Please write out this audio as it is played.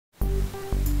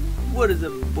What is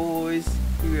up, boys?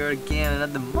 We are again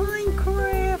at the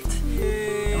Minecraft.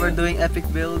 Yay. And we're doing epic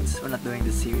builds. We're not doing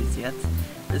the series yet.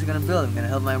 We're just gonna build. I'm gonna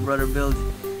help my brother build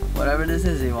whatever this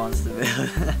is he wants to build.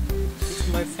 It's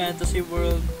my fantasy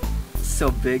world.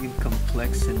 So big and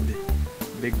complex and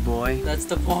big boy. That's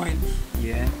the point.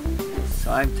 Yeah.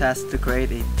 So I'm tasked to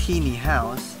create a teeny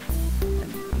house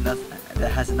and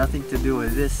that has nothing to do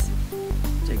with this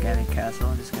gigantic castle.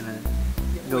 I'm just gonna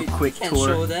go quick you can't tour.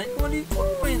 Show that. What are you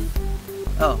doing?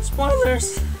 Oh.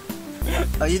 Spoilers.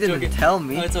 Oh, you didn't tell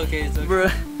me. No, it's okay. It's okay.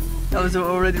 Bruh, I was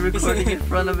already recording in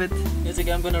front of it. It's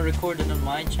okay. I'm gonna record it on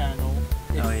my channel.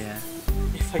 Oh yeah.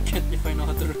 If I know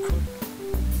how to record.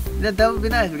 That would be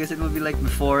nice because it will be like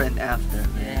before and after.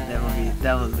 Yeah.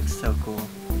 That would look so cool.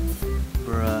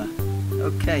 Bruh.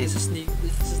 Okay. This is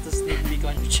the sneak peek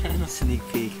on your channel. Sneak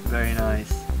peek. Very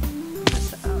nice.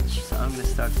 Ouch. So I'm gonna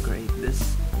start to create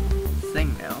this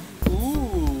thing now.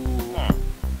 Ooh.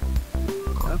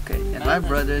 Okay. And my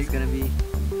brother is gonna be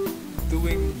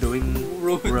doing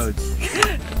roads.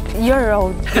 Your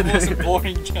road. The most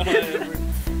boring job ever.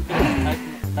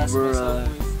 That's Bruh.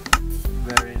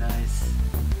 Very nice.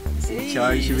 He's in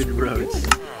charge with roads.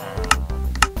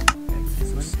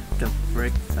 The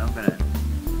frick? So I'm gonna.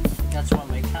 That's why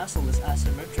my castle is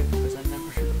asymmetric because I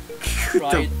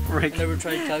never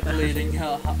tried calculating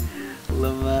how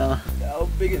lmao.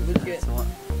 big it would get.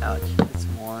 Ouch. It's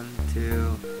 1,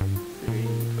 2, 3,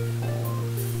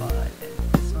 4, 5. And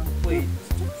this one. Wait,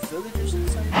 is there villagers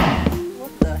inside?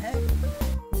 What the heck?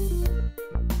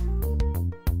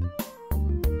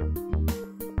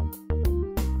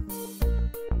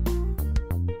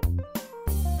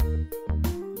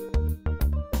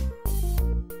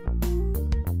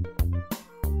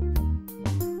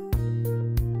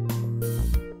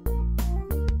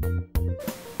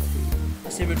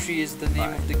 Asymmetry is the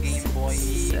name of the Game Boy.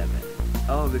 7.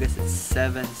 Oh, because it's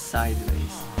 7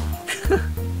 sideways.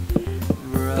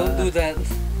 Don't do that.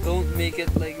 Don't make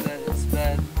it like that. It's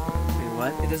bad. Wait,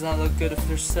 what? It does not look good if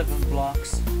there's 7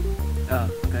 blocks. Oh,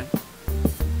 okay.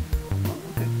 Oh,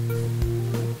 okay.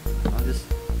 I'll just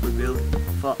rebuild.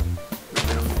 Fuck.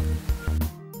 Rebuild.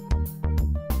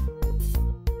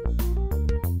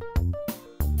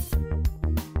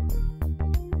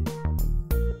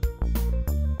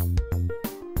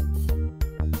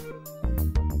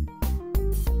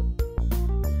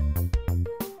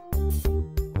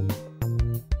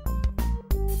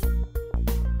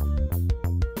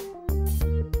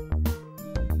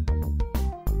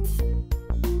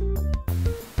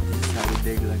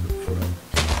 Dig like a pro.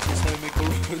 That's how I make a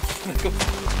road like a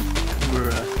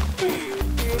Bruh.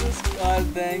 Look at this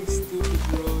goddamn stupid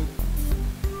road.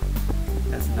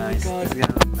 That's nice. God. It's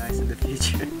gonna look nice in the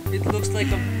future. It looks like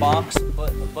a box,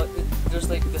 but there's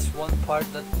like this one part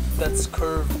that's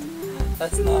curved.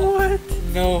 That's not. What?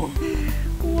 No.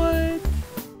 What?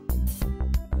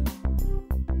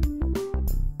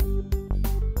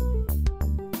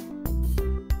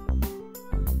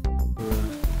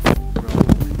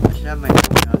 Have my own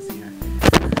house here.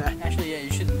 Actually, yeah,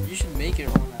 you should make your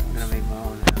own house. I'm gonna make my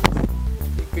own house.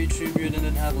 Pay tribute and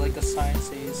then have like a sign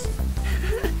says,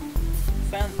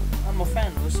 I'm a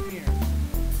fan. Who's here?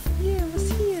 Yeah, what's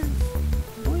here?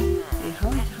 Boy, hey,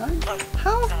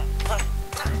 how?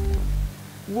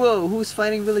 Whoa, who's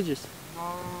fighting villagers?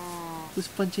 Who's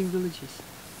punching villagers?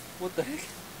 What the heck?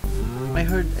 I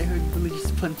heard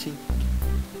villagers punching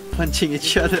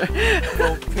each other.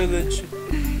 Oh, pillage.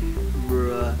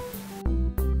 Bruh.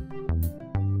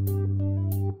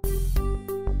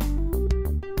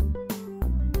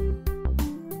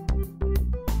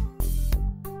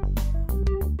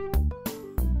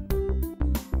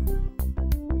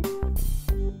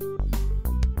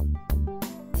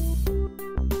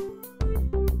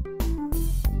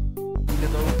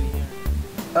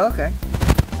 Okay.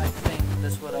 I think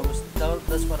that's what I was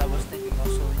thinking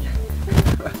also. Yeah.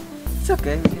 It's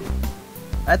okay.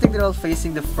 I think they're all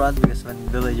facing the front because when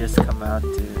villagers come out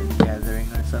to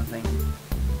gathering or something,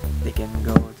 they can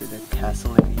go to the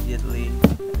castle immediately.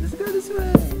 Let's go this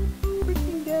way.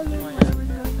 Freaking gathering. What's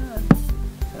going on?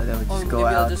 So they would just go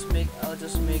maybe out. I'll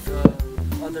just make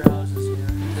other houses here.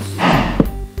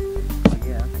 Oh,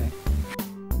 yeah. Okay.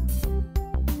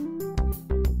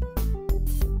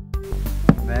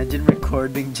 Imagine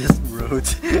recording just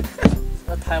roads.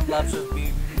 A time lapse of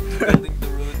me building the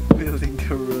road. Building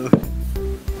the road.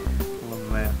 Oh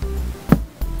man.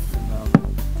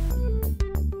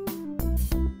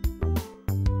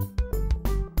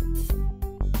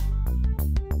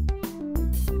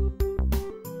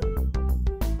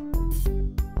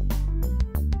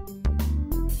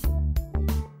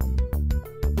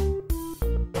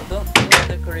 Don't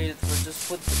decorate it, but just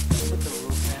put the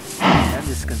roof in.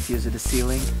 just confused with the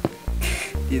ceiling.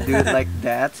 You do it like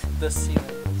that? The ceiling.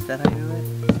 Is that how you do it?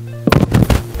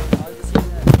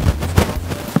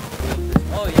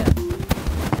 Oh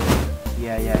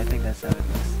yeah. Yeah, I think that's how it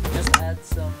looks. Just add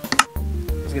some.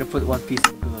 I'm just gonna put one piece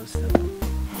of glue still.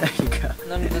 There you go.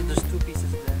 No, there's two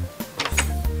pieces there.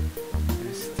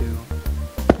 There's two.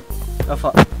 Oh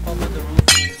fuck. Over the roof.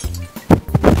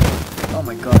 Oh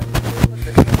my god.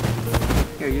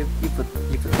 Here, you put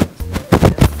those.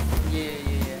 Yeah.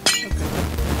 Okay.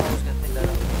 I was gonna take that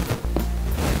out.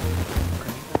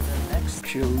 And then next.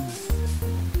 Shields.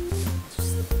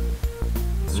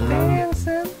 Damn,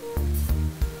 Sam.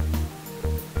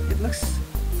 It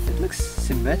looks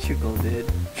symmetrical, dude.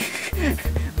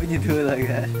 When you do it like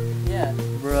that. Yeah.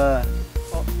 Bruh.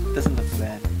 Oh. Doesn't look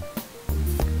bad.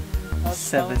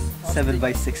 Seven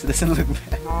by 6 doesn't look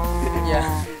bad.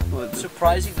 Yeah. What the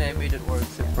Surprisingly, I made it work.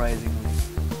 surprisingly.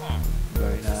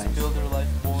 Very nice. Builder life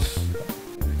board.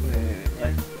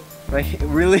 Wait. Right?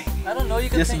 Really? I don't know. You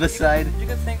can Just think, beside. You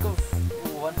can think of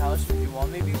one house if you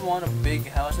want. Maybe you want a big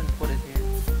house and put it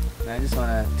here. I just want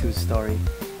a 2-story.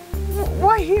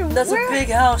 Why here? That's Where? a big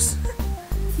house.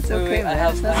 It's Wait, okay, man. I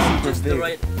have It's not super just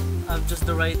big.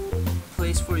 the right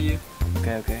place for you.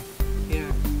 Okay. Here.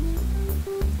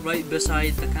 Right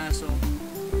beside the castle.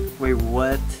 Wait,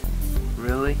 what?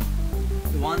 Really?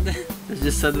 You want that? There's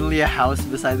just suddenly a house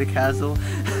beside the castle?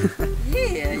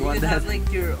 Yeah, you want can have that?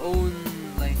 like your own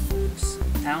like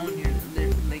town here,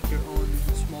 like your own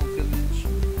small village.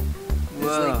 It's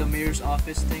like the mayor's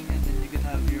office thing, and then you can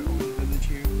have your own village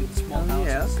here with small houses.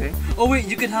 Yeah, okay. Oh wait,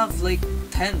 you can have like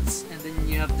tents, and then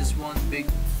you have this one big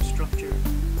structure.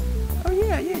 Oh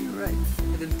yeah, you're right.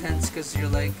 And then tents, cause you're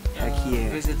like Heck a yeah.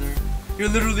 visitor. You're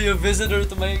literally a visitor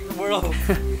to my world.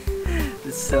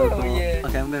 It's so Oh, cool. yeah.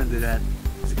 Okay, I'm gonna do that.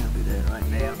 I'm just gonna do that right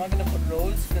I'm now. not gonna put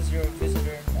roads because you're a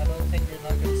visitor. I don't think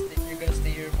you're gonna stay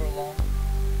here for long.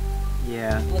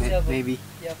 Yeah, Let's have maybe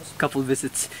You have a couple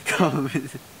visits. Couple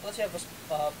visits. Plus you have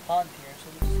a pond here, so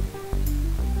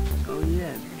let's, Oh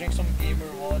yeah. you can drink some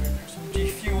gamer water. There's some G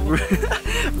Fuel.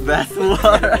 Bath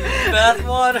water. Bath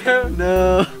water.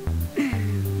 No.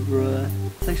 Bruh.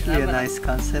 It's actually I'm a gonna- nice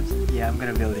concept. Yeah, I'm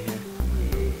gonna build it here.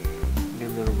 I'm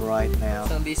gonna build it right now.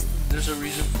 So at least there's a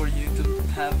reason for you to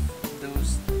have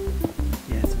those.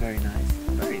 Yeah, it's very nice.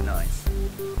 Very nice.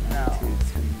 Now, 1, 2,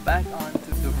 3, back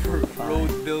onto the road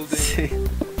 5, building. 6.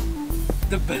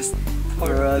 The best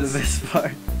part Bruh, of the this best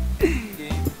part.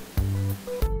 game.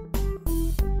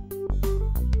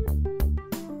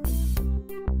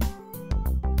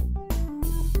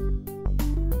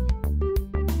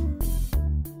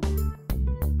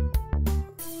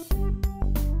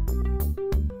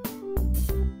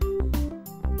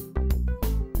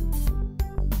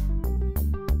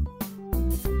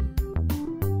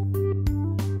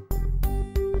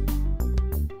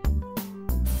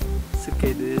 It's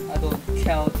okay, dude. I don't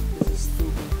count. This is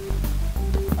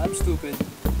stupid. I'm stupid.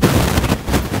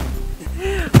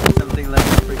 Something like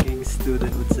a freaking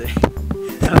student would say.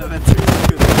 Elementary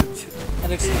student.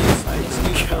 An excuse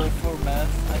for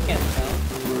math. I can't count.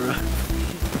 Bruh.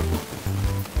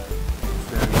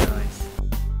 Very nice.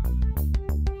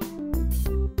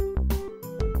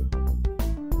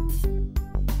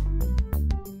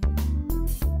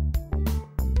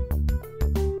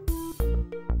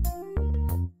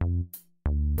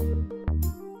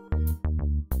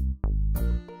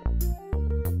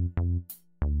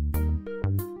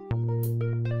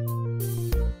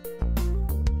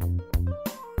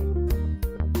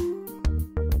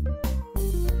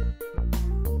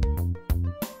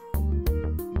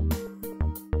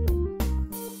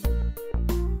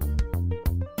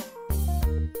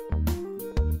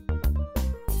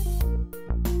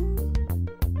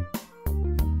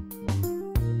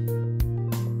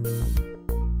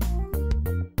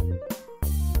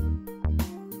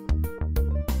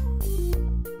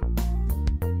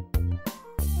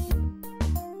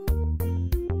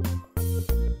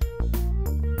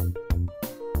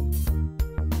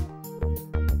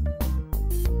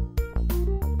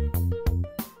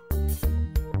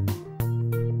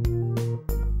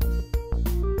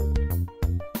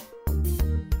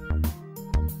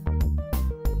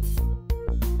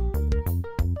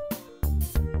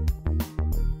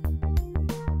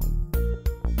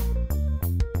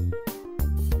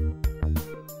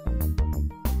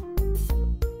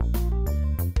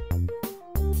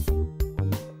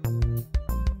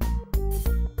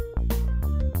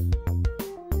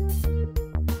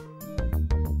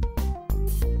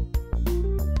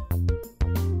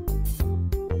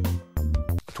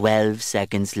 Twelve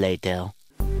seconds later.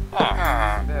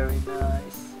 Very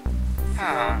nice.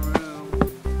 Room.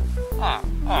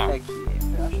 Heck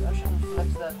yeah. I shouldn't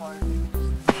touch that hard.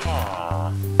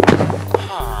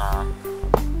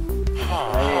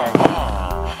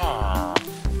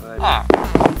 But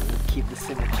keep the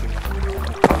symmetry and the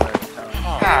color tone.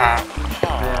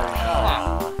 Very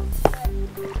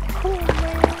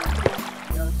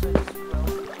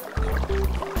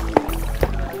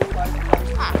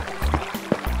nice.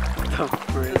 The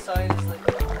frick. The sign is like.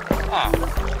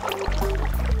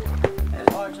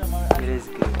 It is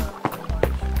good.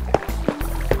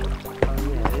 Oh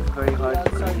yeah, it's very hard to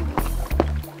grade.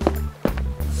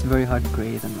 It's very hard to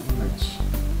grade on orange.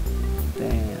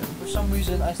 Damn. For some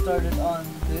reason, I started on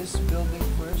this building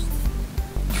first.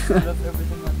 Instead of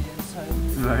everything on the inside.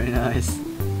 Very nice. I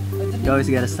didn't You always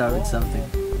even gotta do the start with wall something.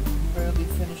 yet. Barely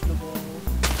finished the wall.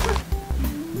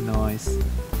 Nice.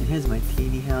 And here's my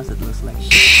teeny house that looks like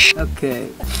shit. Okay.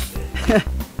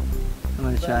 I'm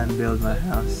gonna try and build my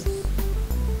house.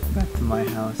 Back to my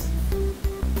house.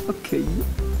 Okay.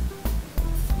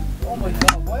 Oh my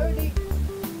god, why are they?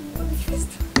 What are they doing?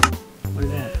 What is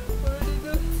that? What are they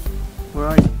doing? Where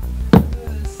are you?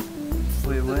 This.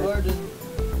 Wait, The what? garden.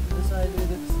 This side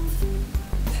of it.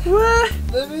 What?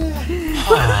 Let me.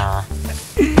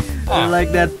 I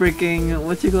like that freaking,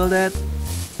 what you call that?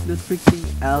 The freaking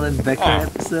Alan Becker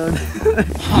episode.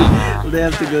 They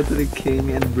have to go to the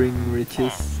king and bring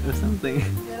riches or something.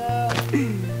 Get out.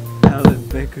 Alan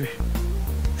Becker.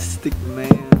 Stick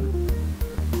man.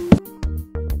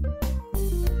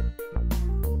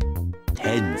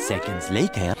 10 seconds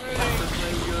later.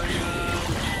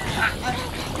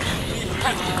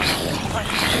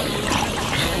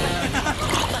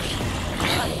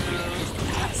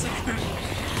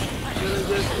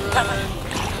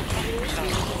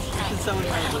 Someone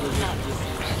else will just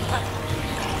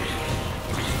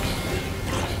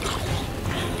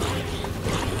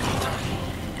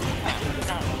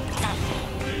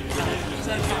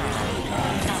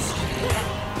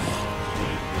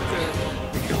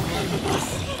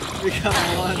become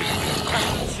one.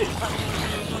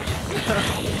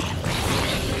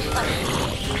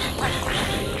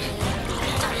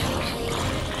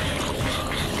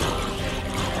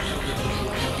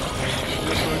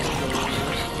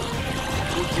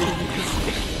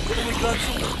 Oh my god,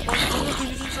 someone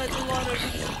is inside the water.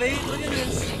 It's bait, look at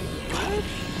this. What?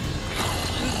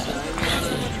 There's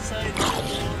someone inside the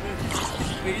water.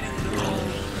 He's baited in the water.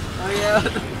 Oh yeah.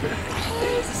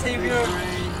 It's the savior.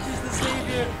 He's the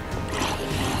savior.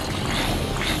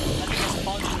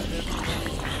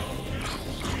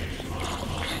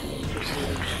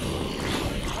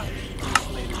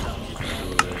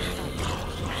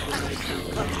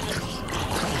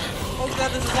 Oh god,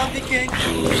 there's a zombie king.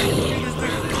 He's not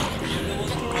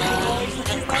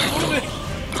moving.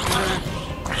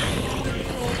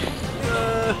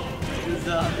 The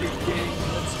zombie king.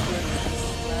 That's good.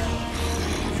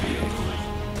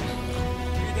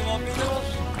 Beat him up, beat him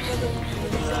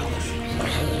up.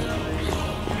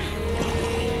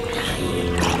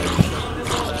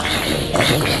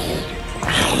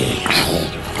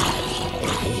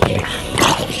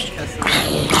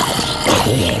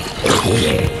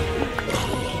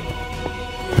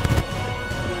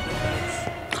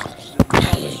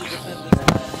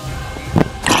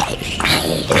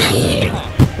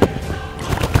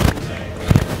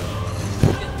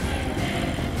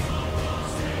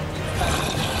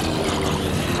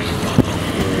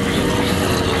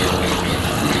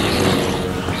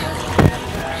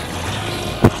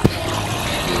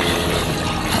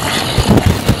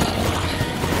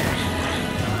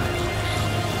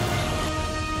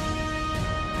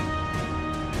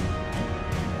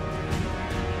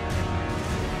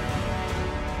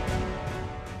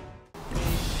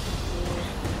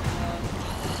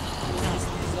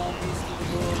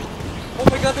 Oh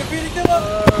my god, they're beating them up!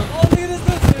 Oh, look at this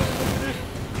dude!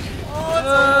 Oh, it's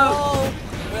a wall!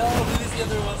 Well, I'll release the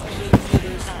other ones. I'll release the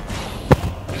others.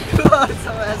 It's a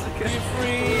massacre. Be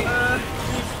free!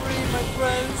 Be free, my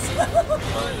friends!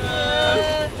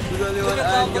 There's only one Look at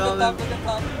iron top, look at golem. top, look at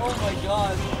top. Oh my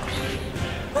god.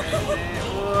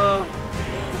 Whoa.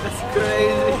 That's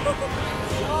crazy.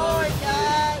 Oh my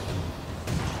god!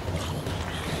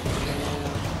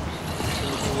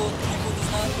 People does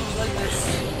not lose like this.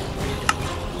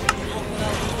 People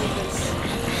cannot lose like this.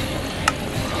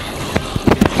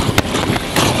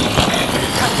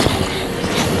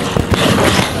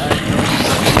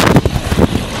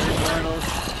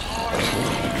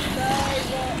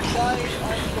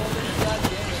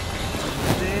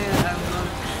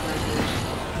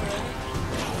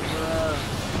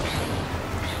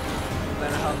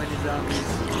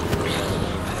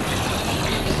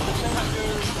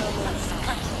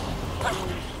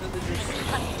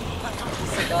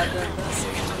 Goddamn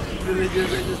mess.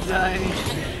 Villagers are just dying.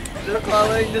 They're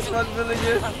following this one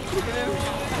villager. Look at him.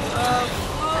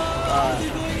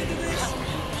 You're going into this.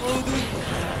 Oh, dude.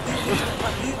 Dude,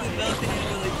 the balcony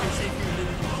will like forsake your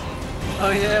villagers.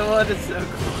 Oh yeah, what? It's so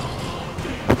cool.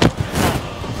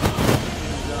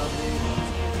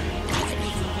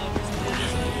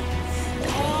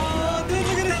 Oh, dude,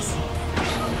 look at this.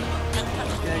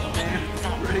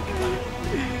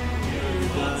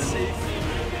 Not safe.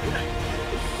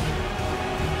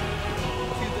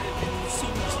 So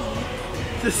much loot.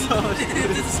 This is so much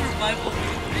This is survival.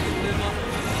 Live off.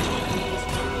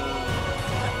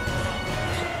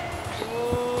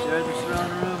 You're in the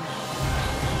surround room.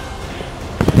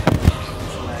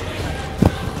 It's like,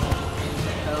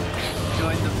 help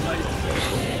join the fight.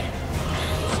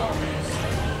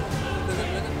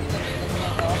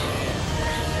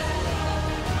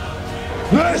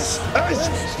 This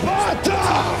is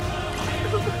Sparta!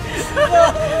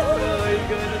 Oh, he's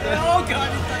going to die. Oh god,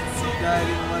 he died so He died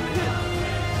in one hit.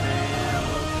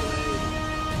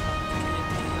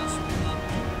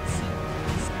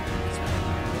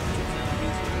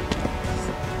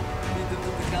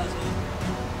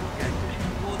 Damn,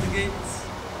 all the gates,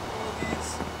 all these,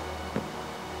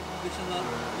 we shall not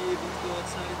be able to go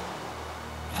outside.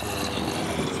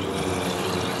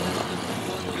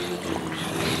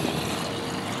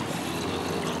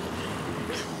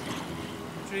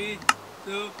 Three,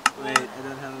 two, wait, I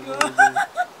don't have a go. villager.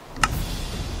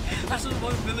 There's some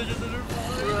more villagers that are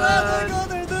following. Run. Oh my god,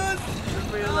 they're done!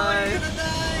 For your Oh, life. you're gonna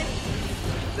die!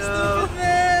 No. Stupid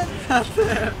man! Not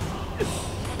there.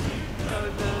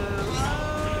 Oh no. Ah.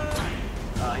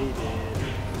 Oh, he did.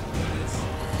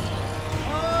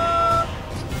 Ah.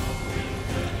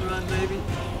 Run, baby.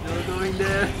 No going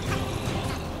there.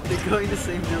 They're going the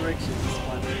same direction. It's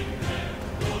fun.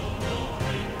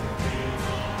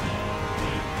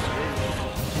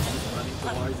 Just running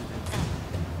towards it.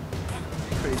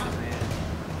 Crazy man.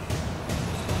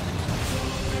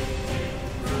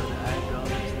 Run, I don't know.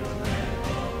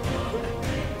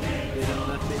 They know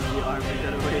nothing. The army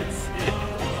that awaits.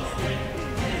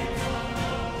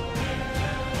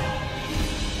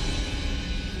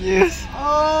 Yes.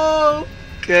 Oh!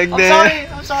 Keg I'm there.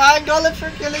 sorry, I'm Golem for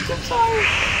killing, I'm sorry.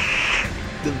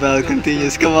 The battle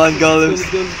continues. Come on, golems.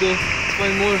 Let's go. Let's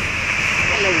find more.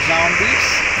 Hello, zombies.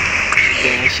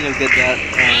 Damn, I should have got that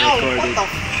recorded. What the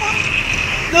fuck?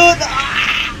 Dude,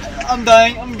 I'm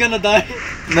dying. I'm gonna die.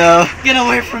 No, Get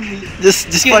away from me. just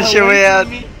Get punch your way away out,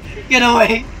 from me. Get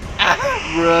away.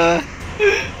 bruh.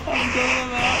 I'm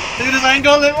Golem out. Look at this, I'm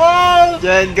Golem. Whoa!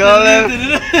 Giant golem.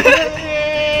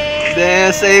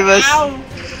 Damn, save us. Ow.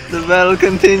 The battle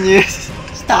continues.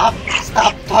 Stop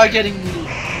targeting me.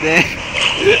 Damn.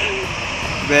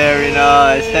 Very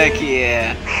nice. Heck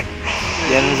yeah.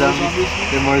 Yeah, no zombies.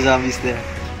 There are more zombies there.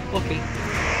 Okay.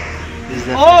 There's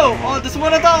Oh, there's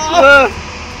one at the Whoa.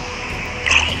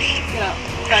 Yeah,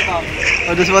 back off.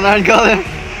 Oh, there's one iron golem.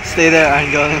 Stay there,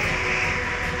 iron golem.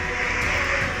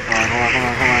 Come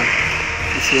on.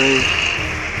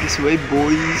 This way,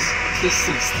 boys. This is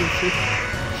so stupid.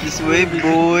 This way,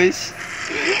 boys.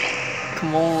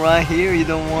 Come on, right here. You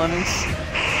don't want us.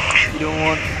 You don't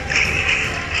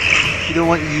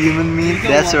want human meat.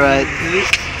 That's right.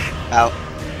 Ow.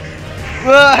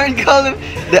 Whoa, iron golem.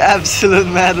 The absolute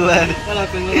mad lad. What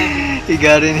happened? He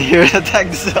got in here and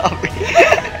attacked the zombie.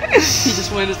 He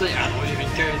just went and like, I don't even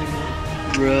care anymore. I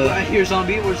Bruh. hear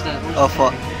zombie. Where's that? Oh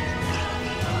fuck.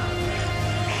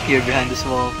 Here behind this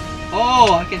wall.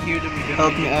 Oh, I can hear them again.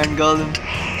 Help me, iron golem.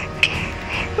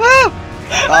 Woo!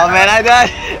 Oh man, I died.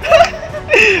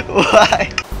 Why?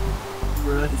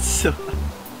 Bro, it's so. I don't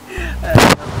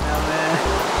know now, man. You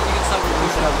can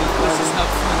stop recording. This is not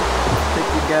fun. Thank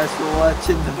you guys for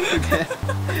watching. Don't forget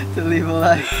to leave a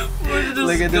like. Where did this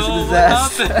Look at this go? What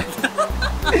disaster.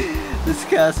 happened? This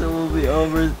castle will be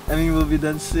over. I mean, will be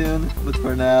done soon. But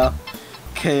for now,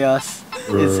 chaos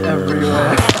is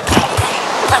everywhere.